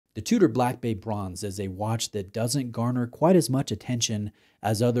The Tudor Black Bay Bronze is a watch that doesn't garner quite as much attention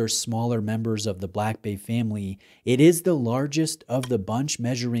as other smaller members of the Black Bay family. It is the largest of the bunch,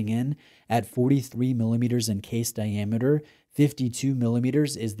 measuring in at 43 millimeters in case diameter. 52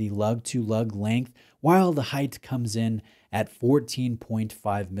 millimeters is the lug-to-lug length, while the height comes in at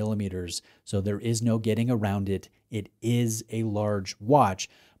 14.5 millimeters. So there is no getting around it. It is a large watch.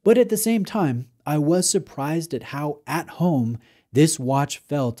 But at the same time, I was surprised at how at home this watch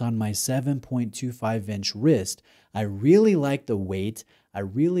felt on my 7.25-inch wrist. I really like the weight, I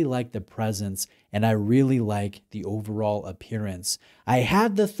really like the presence, and I really like the overall appearance. I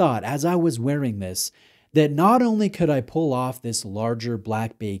had the thought as I was wearing this that not only could I pull off this larger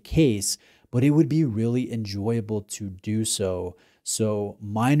Black Bay case, but it would be really enjoyable to do so. So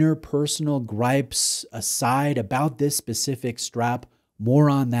minor personal gripes aside about this specific strap, more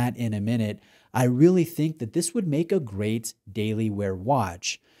on that in a minute, I really think that this would make a great daily wear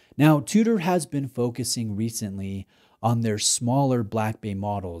watch. Now, Tudor has been focusing recently on their smaller Black Bay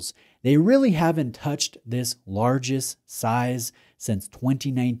models. They really haven't touched this largest size since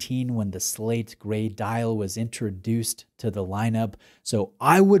 2019 when the slate gray dial was introduced to the lineup. So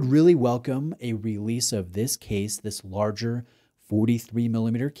I would really welcome a release of this case, this larger 43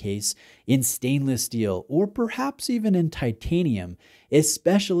 millimeter case, in stainless steel or perhaps even in titanium,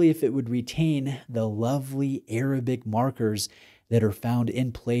 especially if it would retain the lovely Arabic markers that are found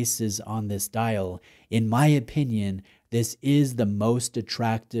in places on this dial. In my opinion, this is the most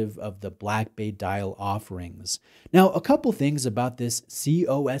attractive of the Black Bay dial offerings. Now, a couple things about this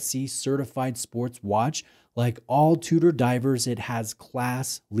COSC certified sports watch. Like all Tudor divers, it has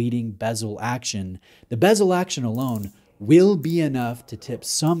class-leading bezel action. The bezel action alone will be enough to tip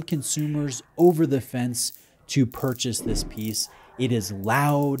some consumers over the fence to purchase this piece. It is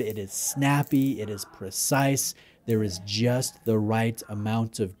loud, it is snappy, it is precise. There is just the right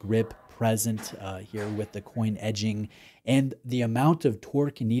amount of grip present here with the coin edging, and the amount of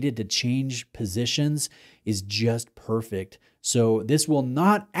torque needed to change positions is just perfect. So this will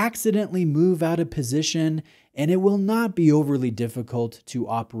not accidentally move out of position, and it will not be overly difficult to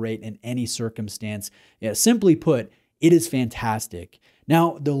operate in any circumstance. Yeah, simply put, it is fantastic.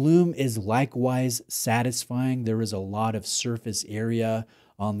 Now, the loom is likewise satisfying. There is a lot of surface area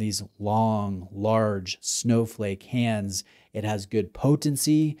on these long, large snowflake hands. It has good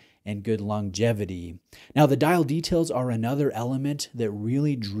potency and good longevity. Now, the dial details are another element that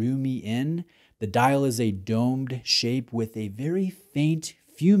really drew me in. The dial is a domed shape with a very faint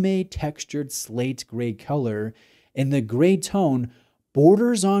fume textured slate gray color, and the gray tone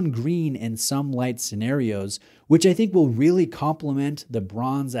borders on green in some light scenarios, which I think will really complement the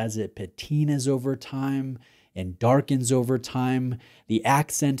bronze as it patinas over time and darkens over time. The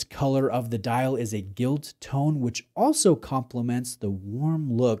accent color of the dial is a gilt tone, which also complements the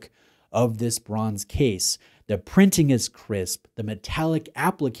warm look of this bronze case. The printing is crisp, the metallic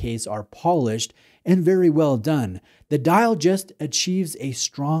appliques are polished and very well done. The dial just achieves a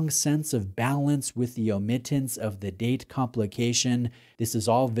strong sense of balance with the omittance of the date complication. This is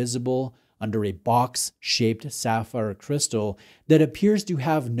all visible under a box-shaped sapphire crystal that appears to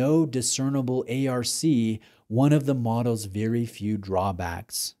have no discernible ARC, one of the model's very few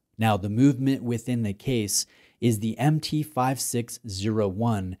drawbacks. Now, the movement within the case is the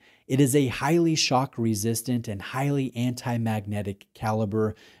MT5601. It is a highly shock-resistant and highly anti-magnetic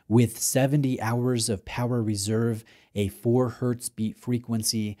caliber with 70 hours of power reserve, a 4 Hz beat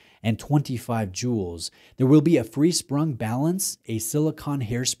frequency, and 25 joules. There will be a free-sprung balance, a silicone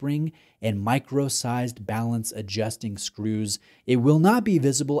hairspring, and micro-sized balance adjusting screws. It will not be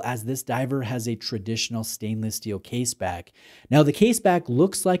visible as this diver has a traditional stainless steel caseback. Now, the caseback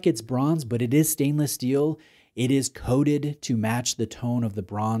looks like it's bronze, but it is stainless steel. It is coated to match the tone of the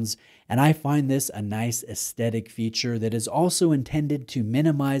bronze, and I find this a nice aesthetic feature that is also intended to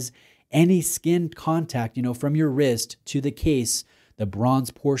minimize any skin contact, from your wrist to the case, the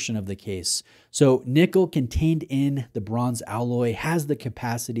bronze portion of the case. So nickel contained in the bronze alloy has the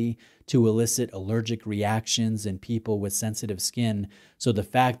capacity to elicit allergic reactions in people with sensitive skin. So the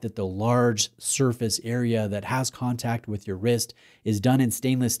fact that the large surface area that has contact with your wrist is done in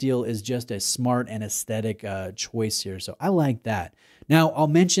stainless steel is just a smart and aesthetic choice here. So I like that. Now, I'll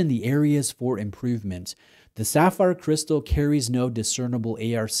mention the areas for improvement. The sapphire crystal carries no discernible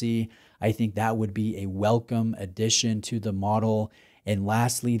ARC. I think that would be a welcome addition to the model. And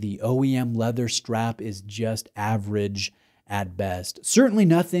lastly, the OEM leather strap is just average at best. Certainly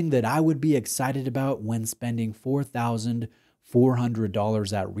nothing that I would be excited about when spending $4,400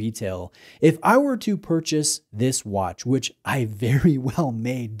 $400 at retail. If I were to purchase this watch, which I very well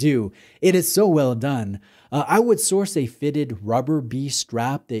may do, it is so well done, I would source a fitted rubber B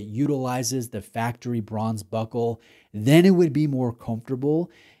strap that utilizes the factory bronze buckle. Then it would be more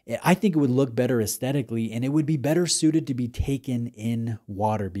comfortable. I think it would look better aesthetically, and it would be better suited to be taken in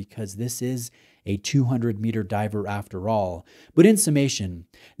water because this is a 200-meter diver after all. But in summation,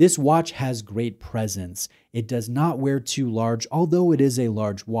 this watch has great presence. It does not wear too large, although it is a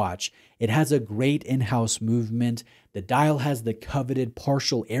large watch. It has a great in-house movement. The dial has the coveted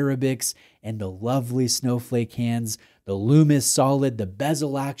partial Arabics and the lovely snowflake hands. The lume is solid. The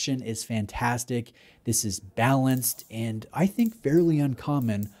bezel action is fantastic. This is balanced and I think fairly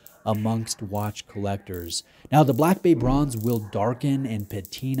uncommon amongst watch collectors. Now, the Black Bay bronze will darken and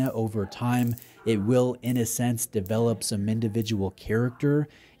patina over time. It will, in a sense, develop some individual character.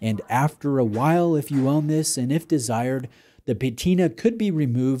 And after a while, if you own this and if desired, the patina could be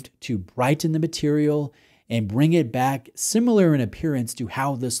removed to brighten the material and bring it back similar in appearance to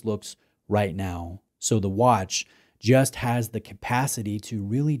how this looks right now. So the watch just has the capacity to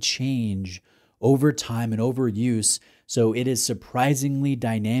really change over time and over use. So it is surprisingly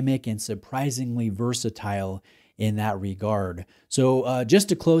dynamic and surprisingly versatile in that regard. So just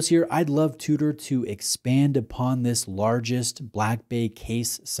to close here, I'd love Tudor to expand upon this largest Black Bay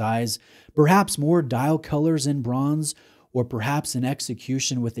case size, perhaps more dial colors in bronze, or perhaps an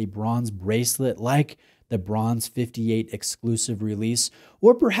execution with a bronze bracelet like the Bronze 58 exclusive release,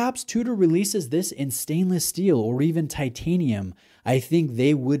 or perhaps Tudor releases this in stainless steel or even titanium. I think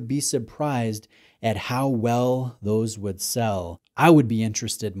they would be surprised at how well those would sell. I would be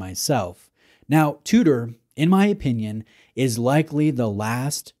interested myself. Now, Tudor, in my opinion, is likely the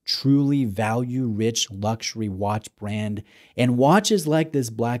last truly value-rich luxury watch brand, and watches like this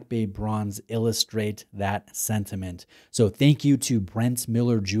Black Bay bronze illustrate that sentiment. So thank you to Brent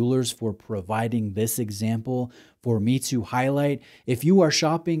Miller Jewelers for providing this example for me to highlight. If you are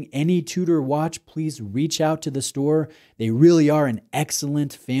shopping any Tudor watch, please reach out to the store. They really are an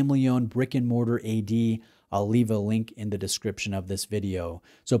excellent family-owned brick-and-mortar AD. I'll leave a link in the description of this video.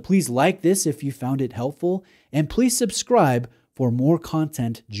 So please like this if you found it helpful, and please subscribe for more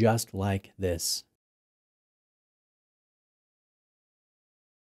content just like this.